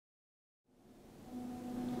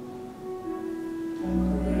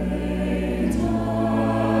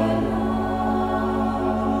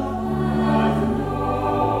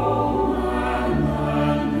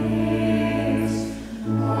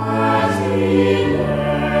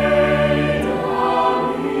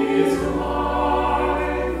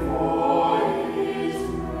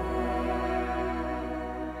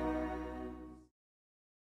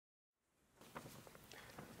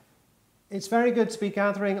It's very good to be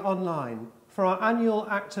gathering online for our annual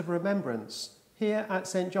Act of Remembrance here at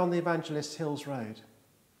St John the Evangelist Hills Road.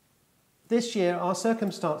 This year our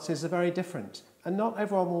circumstances are very different and not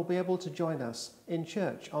everyone will be able to join us in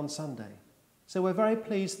church on Sunday. So we're very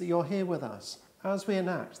pleased that you're here with us as we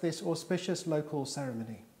enact this auspicious local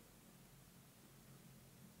ceremony.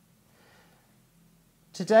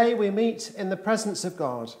 Today we meet in the presence of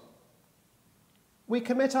God. We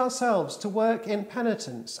commit ourselves to work in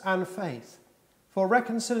penitence and faith for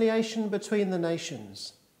reconciliation between the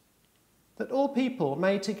nations, that all people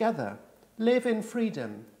may together live in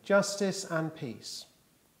freedom, justice and peace.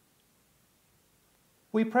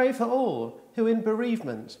 We pray for all who in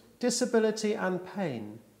bereavement, disability and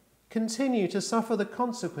pain continue to suffer the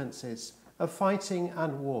consequences of fighting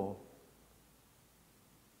and war.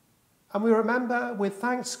 And we remember with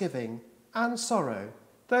thanksgiving and sorrow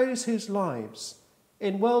those whose lives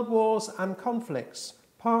in world wars and conflicts,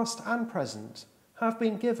 past and present, have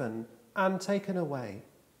been given and taken away,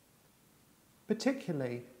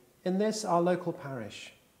 particularly in this our local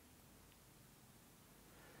parish.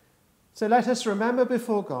 So let us remember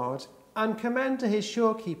before God and commend to his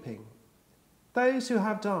sure keeping those who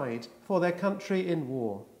have died for their country in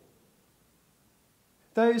war,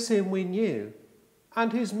 those whom we knew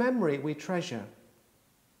and whose memory we treasure,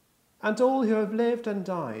 and all who have lived and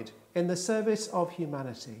died in the service of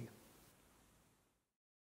humanity.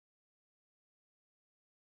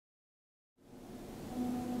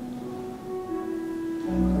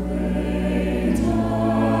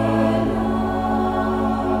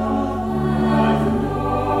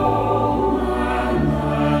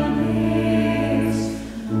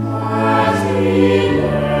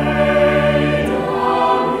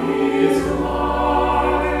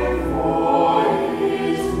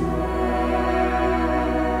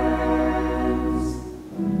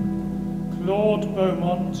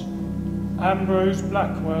 Ambrose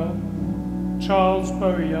Blackwell, Charles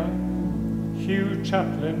Bowyer, Hugh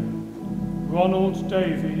Chaplin, Ronald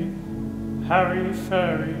Davey, Harry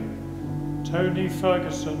Ferry, Tony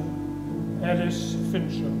Ferguson, Ellis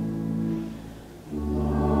Fincher.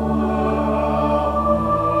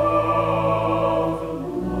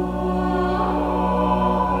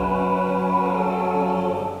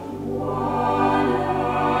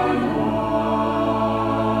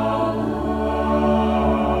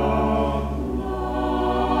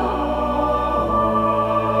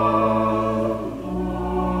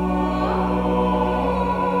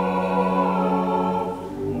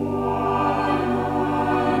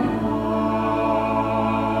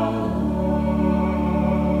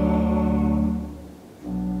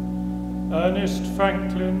 Ernest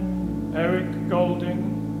Franklin, Eric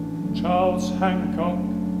Golding, Charles Hancock,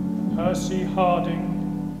 Percy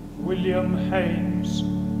Harding, William Haynes,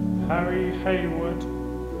 Harry Hayward,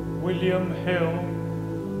 William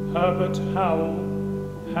Hill, Herbert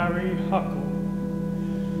Howell, Harry Huckle.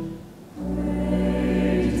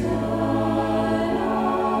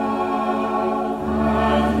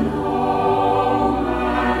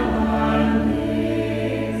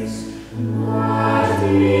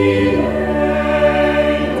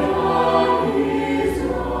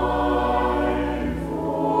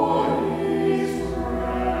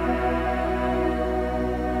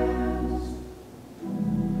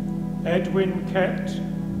 Edwin Kett,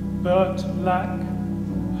 Bert Lack,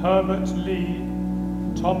 Herbert Lee,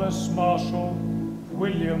 Thomas Marshall,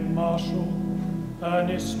 William Marshall,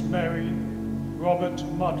 Ernest Merry, Robert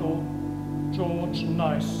Muddle, George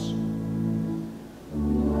Nice.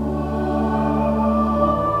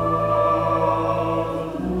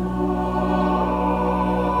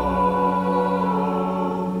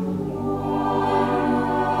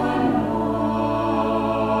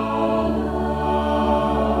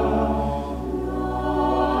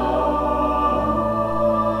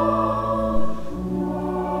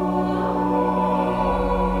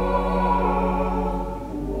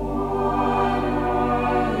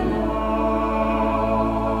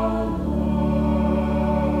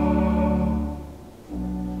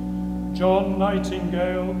 John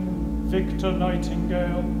Nightingale, Victor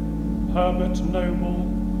Nightingale, Herbert Noble,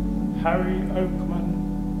 Harry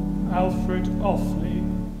Oakman, Alfred Offley,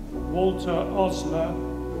 Walter Osler,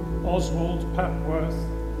 Oswald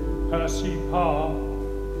Papworth, Percy Parr,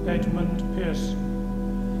 Edmund Pearson.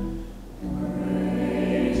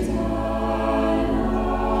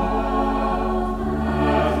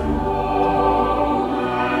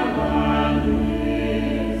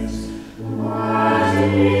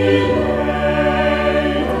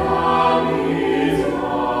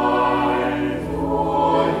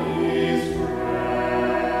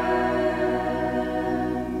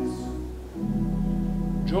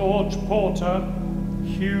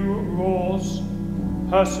 Hugh Rawes,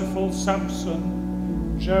 Percival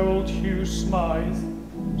Sampson, Gerald Hugh Smythe,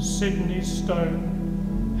 Sidney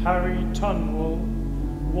Stone, Harry Tunwell,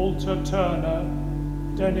 Walter Turner,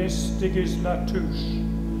 Dennis Digges Latouche.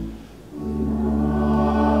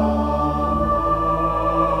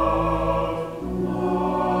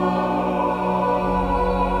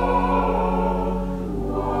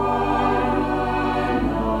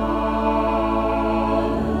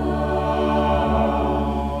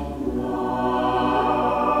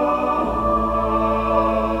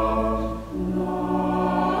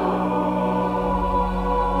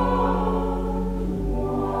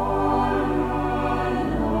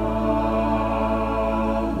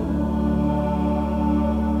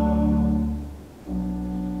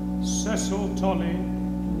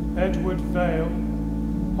 Edward Vale,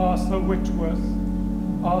 Arthur Whitworth,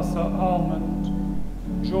 Arthur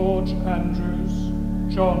Almond, George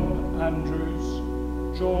Andrews, John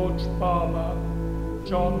Andrews, George Barber,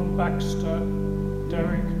 John Baxter,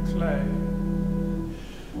 Derek Clay.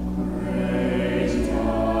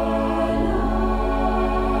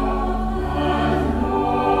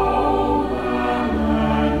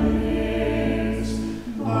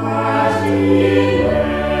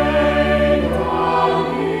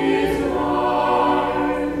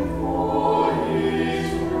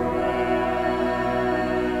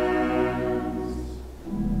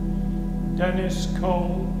 Dennis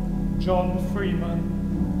Cole, John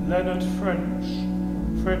Freeman, Leonard French,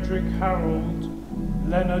 Frederick Harold,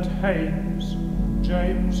 Leonard Haynes,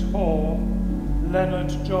 James Hoare, Leonard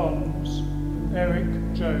Johns,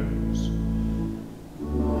 Eric Jones.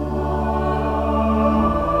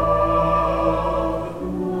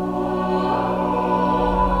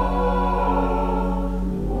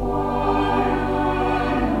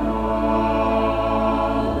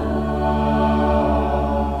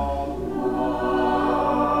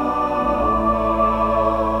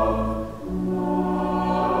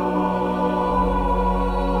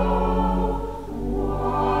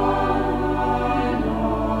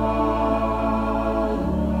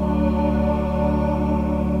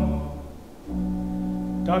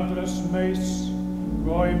 Douglas Mace,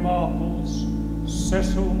 Roy Marples,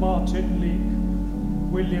 Cecil Martin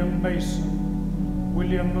Leake, William Mason,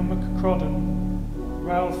 William McCrodden,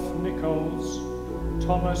 Ralph Nichols,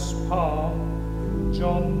 Thomas Parr,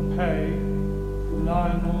 John Pay,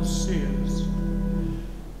 Lionel Sears.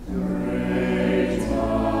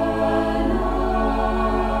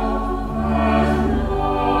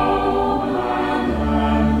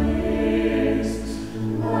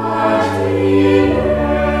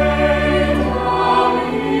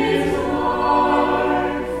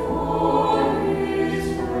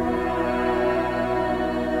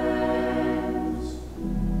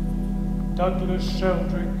 Douglas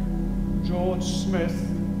Sheldrick, George Smith,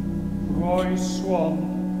 Roy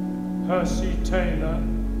Swan, Percy Taylor,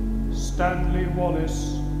 Stanley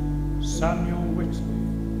Wallace, Samuel Whitley.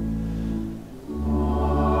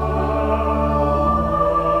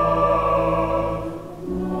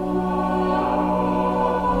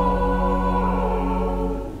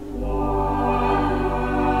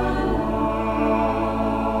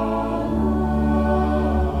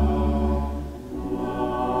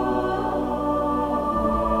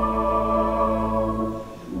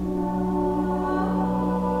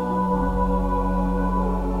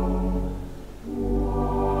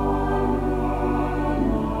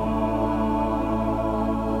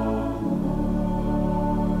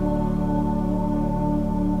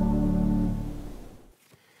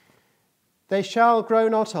 They shall grow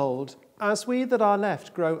not old, as we that are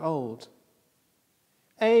left grow old.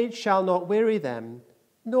 Age shall not weary them,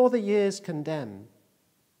 nor the years condemn.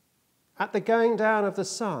 At the going down of the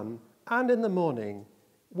sun, and in the morning,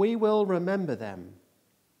 we will remember them.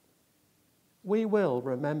 We will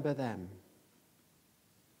remember them.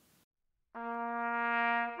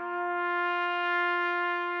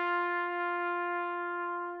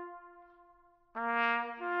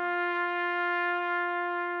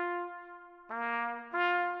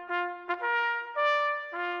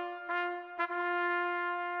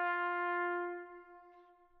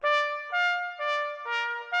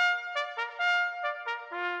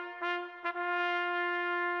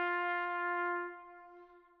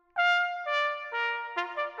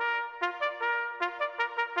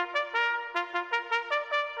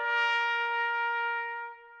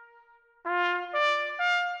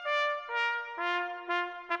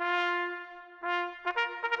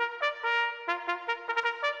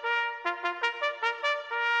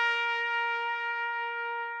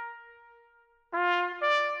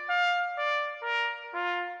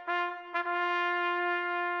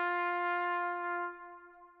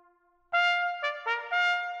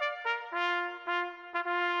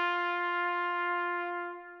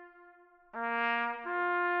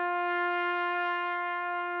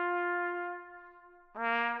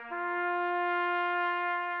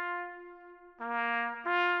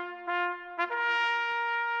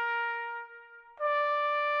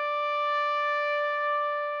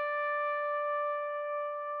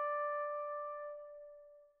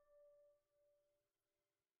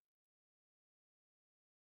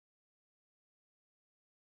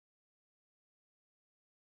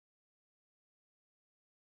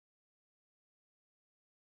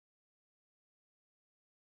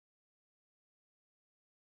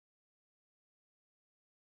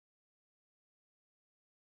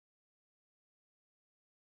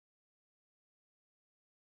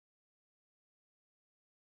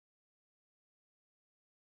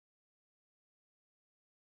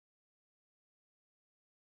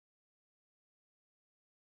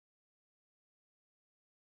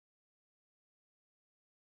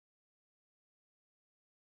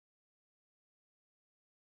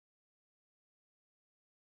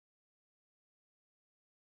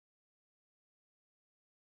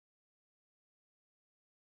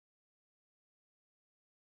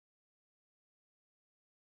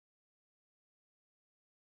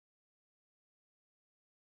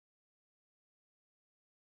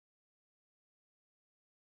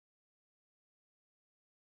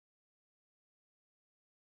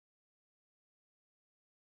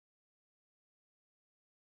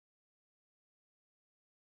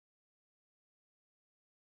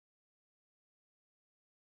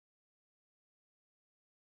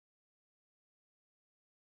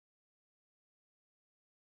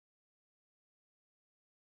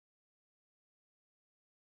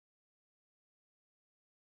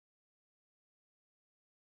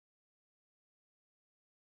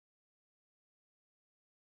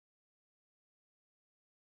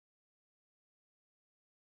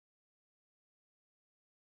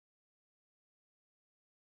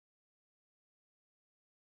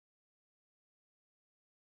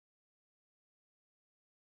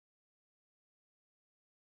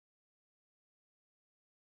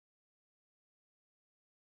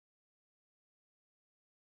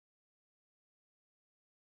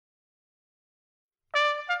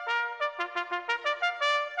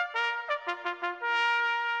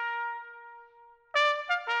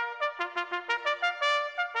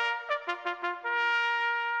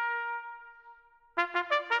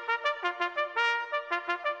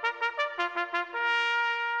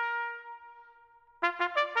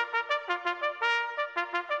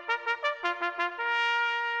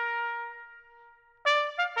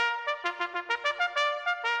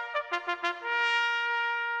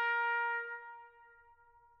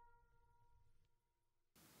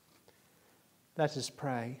 Let us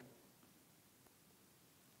pray.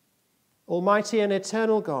 Almighty and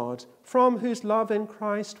eternal God, from whose love in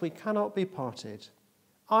Christ we cannot be parted,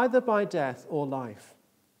 either by death or life,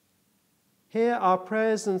 hear our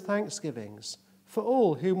prayers and thanksgivings for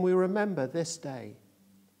all whom we remember this day.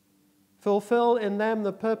 Fulfill in them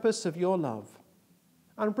the purpose of your love,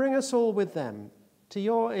 and bring us all with them to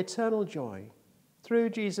your eternal joy, through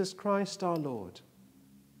Jesus Christ our Lord.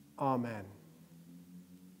 Amen.